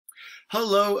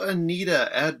Hello, Anita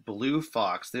at Blue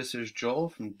Fox. This is Joel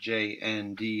from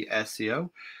JND SEO.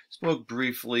 Spoke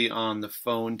briefly on the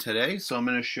phone today, so I'm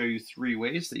going to show you 3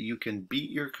 ways that you can beat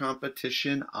your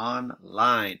competition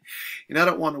online. And I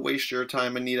don't want to waste your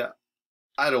time, Anita.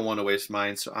 I don't want to waste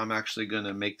mine, so I'm actually going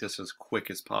to make this as quick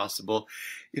as possible.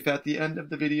 If at the end of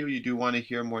the video you do want to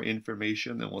hear more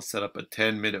information, then we'll set up a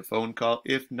 10-minute phone call.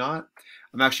 If not,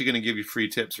 I'm actually going to give you free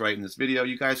tips right in this video.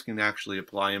 You guys can actually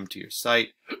apply them to your site.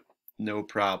 No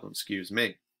problem, excuse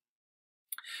me.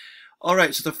 All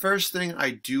right, so the first thing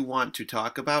I do want to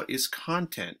talk about is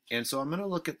content. And so I'm going to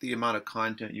look at the amount of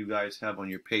content you guys have on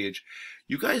your page.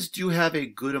 You guys do have a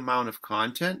good amount of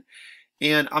content.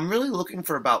 And I'm really looking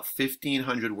for about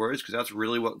 1,500 words because that's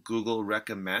really what Google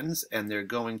recommends, and they're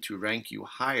going to rank you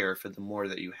higher for the more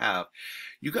that you have.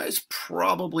 You guys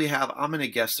probably have, I'm going to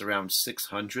guess, around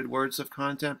 600 words of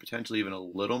content, potentially even a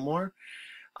little more.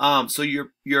 So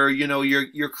you're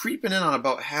creeping in on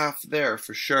about half there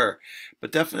for sure,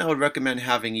 but definitely I would recommend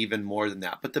having even more than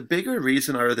that. But the bigger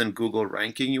reason, other than Google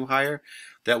ranking you higher,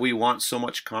 that we want so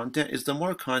much content is the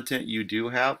more content you do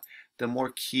have, the more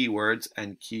keywords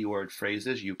and keyword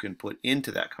phrases you can put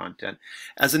into that content.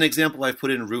 As an example, I've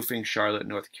put in roofing Charlotte,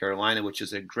 North Carolina, which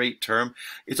is a great term.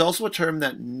 It's also a term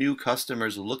that new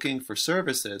customers looking for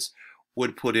services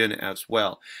would put in as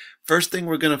well. First thing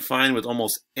we're going to find with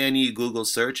almost any Google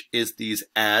search is these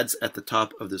ads at the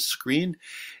top of the screen.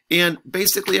 And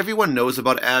basically everyone knows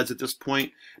about ads at this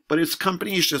point, but it's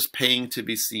companies just paying to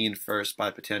be seen first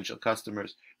by potential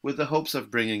customers with the hopes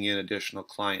of bringing in additional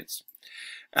clients.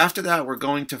 After that, we're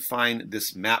going to find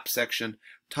this map section.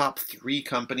 Top 3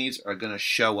 companies are going to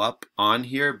show up on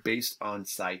here based on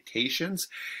citations.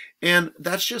 And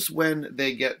that's just when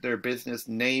they get their business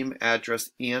name,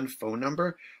 address, and phone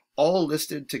number all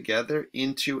listed together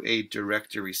into a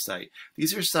directory site.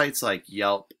 These are sites like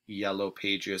Yelp, Yellow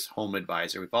Pages, Home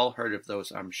Advisor. We've all heard of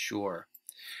those, I'm sure.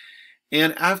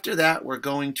 And after that, we're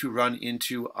going to run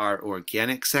into our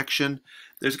organic section.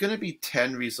 There's going to be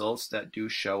 10 results that do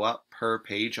show up per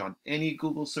page on any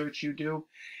Google search you do.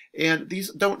 And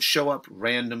these don't show up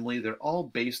randomly. They're all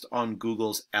based on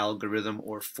Google's algorithm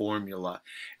or formula.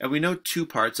 And we know 2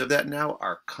 parts of that now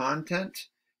are content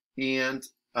and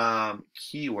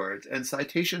keywords. And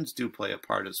citations do play a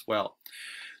part as well.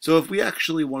 So if we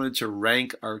actually wanted to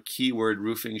rank our keyword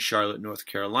roofing Charlotte, North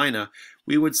Carolina,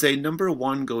 we would say number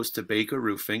 1 goes to Baker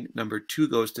Roofing, number 2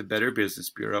 goes to Better Business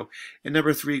Bureau, and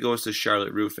number 3 goes to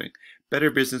Charlotte Roofing.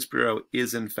 Better Business Bureau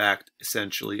is in fact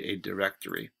essentially a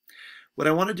directory. What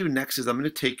I want to do next is I'm going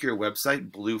to take your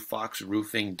website,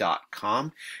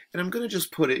 bluefoxroofing.com, and I'm going to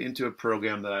just put it into a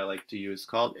program that I like to use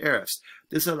called Ahrefs.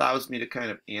 This allows me to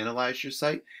kind of analyze your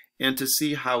site and to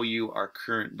see how you are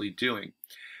currently doing.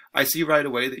 I see right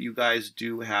away that you guys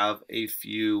do have a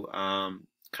few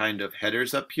kind of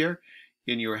headers up here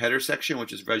in your header section,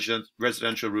 which is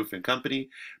residential roofing company,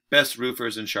 best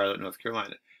roofers in Charlotte, North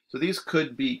Carolina. So these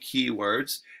could be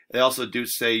keywords. They also do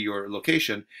say your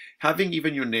location. Having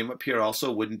even your name up here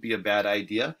also wouldn't be a bad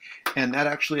idea, and that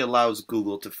actually allows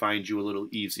Google to find you a little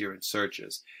easier in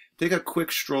searches. Take a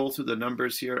quick stroll through the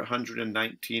numbers here,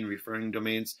 119 referring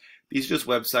domains. These are just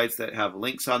websites that have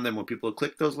links on them. When people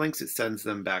click those links, it sends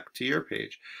them back to your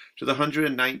page. So the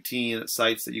 119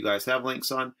 sites that you guys have links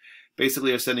on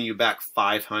basically are sending you back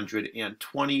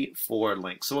 524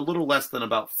 links. So a little less than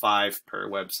about 5 per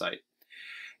website.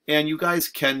 And you guys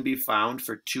can be found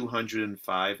for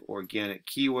 205 organic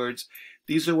keywords.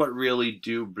 These are what really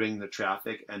do bring the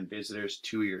traffic and visitors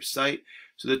to your site.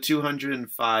 So the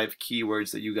 205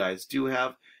 keywords that you guys do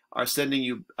have are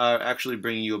actually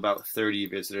bringing you about 30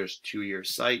 visitors to your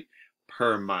site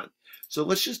per month. So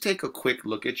let's just take a quick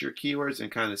look at your keywords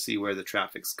and kind of see where the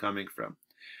traffic's coming from.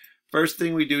 First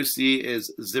thing we do see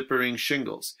is zippering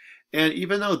shingles. And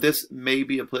even though this may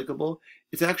be applicable,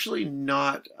 it's actually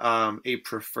not a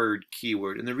preferred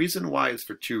keyword. And the reason why is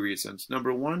for 2 reasons.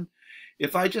 Number 1,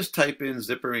 if I just type in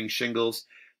zippering shingles,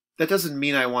 that doesn't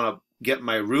mean I want to get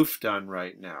my roof done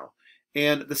right now.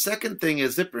 And the second thing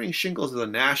is zippering shingles is a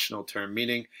national term,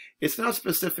 meaning it's not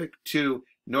specific to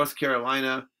North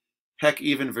Carolina, heck,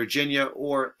 even Virginia,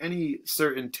 or any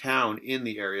certain town in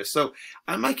the area. So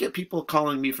I might get people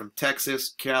calling me from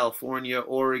Texas, California,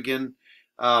 Oregon,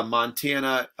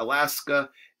 Montana, Alaska,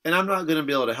 and I'm not going to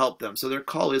be able to help them. So their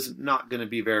call is not going to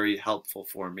be very helpful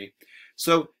for me.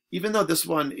 So even though this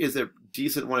one is a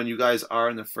decent one and you guys are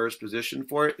in the first position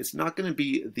for it, it's not going to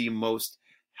be the most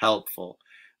helpful.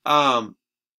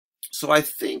 So I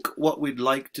think what we'd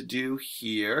like to do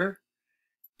here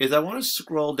is I want to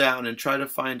scroll down and try to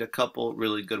find a couple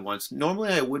really good ones.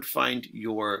 Normally I would find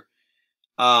your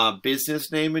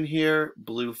business name in here,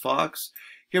 Blue Fox.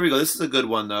 Here we go. This is a good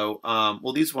one, though.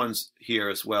 Well, these ones here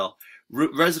as well.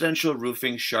 Residential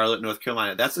roofing, Charlotte, North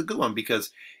Carolina. That's a good one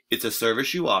because it's a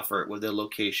service you offer with a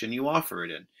location you offer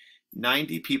it in.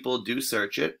 90 people do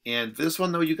search it. And this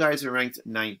one, though, you guys are ranked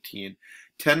 19.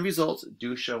 10 results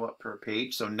do show up per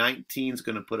page. So 19 is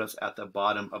going to put us at the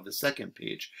bottom of the second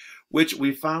page, which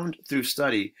we found through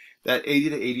study that 80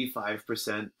 to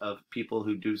 85% of people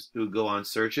who go on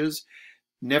searches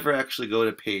never actually go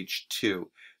to page 2.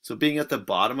 So being at the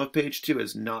bottom of page 2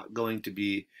 is not going to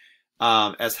be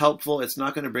as helpful. It's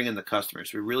not going to bring in the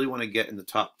customers. We really want to get in the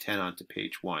top 10 onto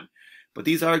page 1. But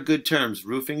these are good terms.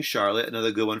 Roofing Charlotte,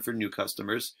 another good one for new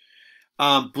customers.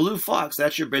 Blue Fox,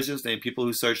 that's your business name. People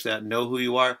who search that know who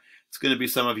you are. It's going to be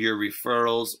some of your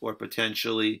referrals or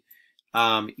potentially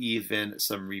even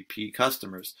some repeat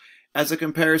customers. As a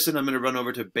comparison, I'm going to run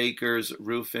over to Baker's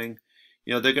Roofing.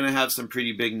 You know, they're going to have some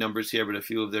pretty big numbers here, but a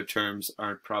few of their terms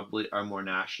are more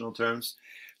national terms.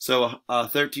 So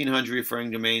 1,300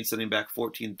 referring domains, sending back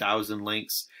 14,000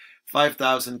 links,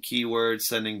 5,000 keywords,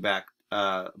 sending back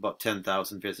about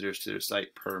 10,000 visitors to their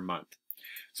site per month.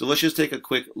 So let's just take a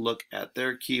quick look at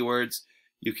their keywords.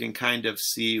 You can kind of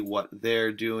see what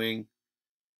they're doing.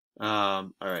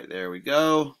 All right, there we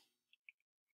go.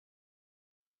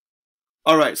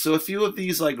 All right, so a few of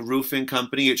these, like roofing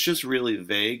company, it's just really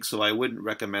vague, so I wouldn't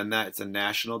recommend that. It's a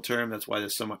national term. That's why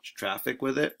there's so much traffic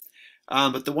with it.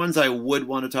 But the ones I would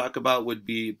want to talk about would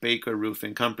be Baker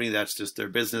Roofing Company. That's just their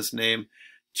business name.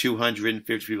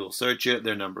 250 people search it.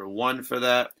 They're number 1 for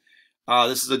that.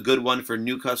 This is a good one for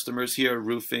new customers here.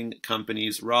 Roofing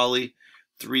Companies Raleigh.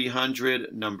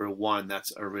 300, number 1.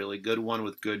 That's a really good one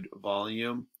with good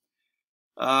volume.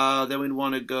 Then we'd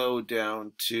want to go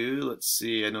down to, let's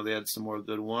see, I know they had some more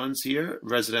good ones here.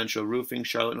 Residential Roofing,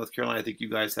 Charlotte, North Carolina. I think you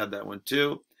guys had that one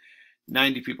too.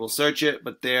 90 people search it,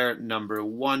 but they're number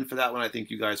 1 for that one. I think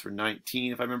you guys were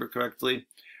 19, if I remember correctly.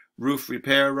 Roof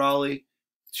Repair, Raleigh,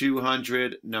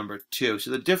 200, number 2.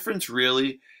 So the difference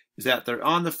really is that they're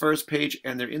on the first page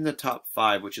and they're in the top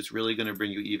 5, which is really going to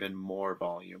bring you even more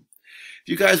volume.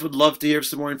 If you guys would love to hear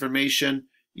some more information,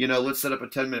 you know, let's set up a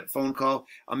 10-minute phone call.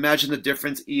 Imagine the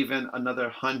difference even another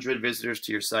 100 visitors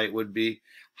to your site would be.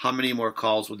 How many more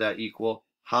calls would that equal?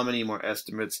 How many more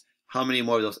estimates? How many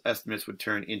more of those estimates would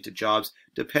turn into jobs,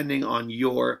 depending on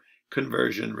your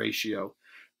conversion ratio?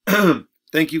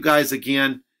 Thank you guys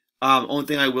again. Only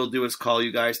thing I will do is call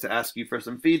you guys to ask you for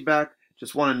some feedback.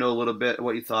 Just want to know a little bit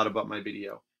what you thought about my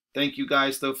video. Thank you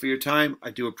guys, though, for your time.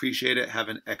 I do appreciate it. Have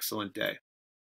an excellent day.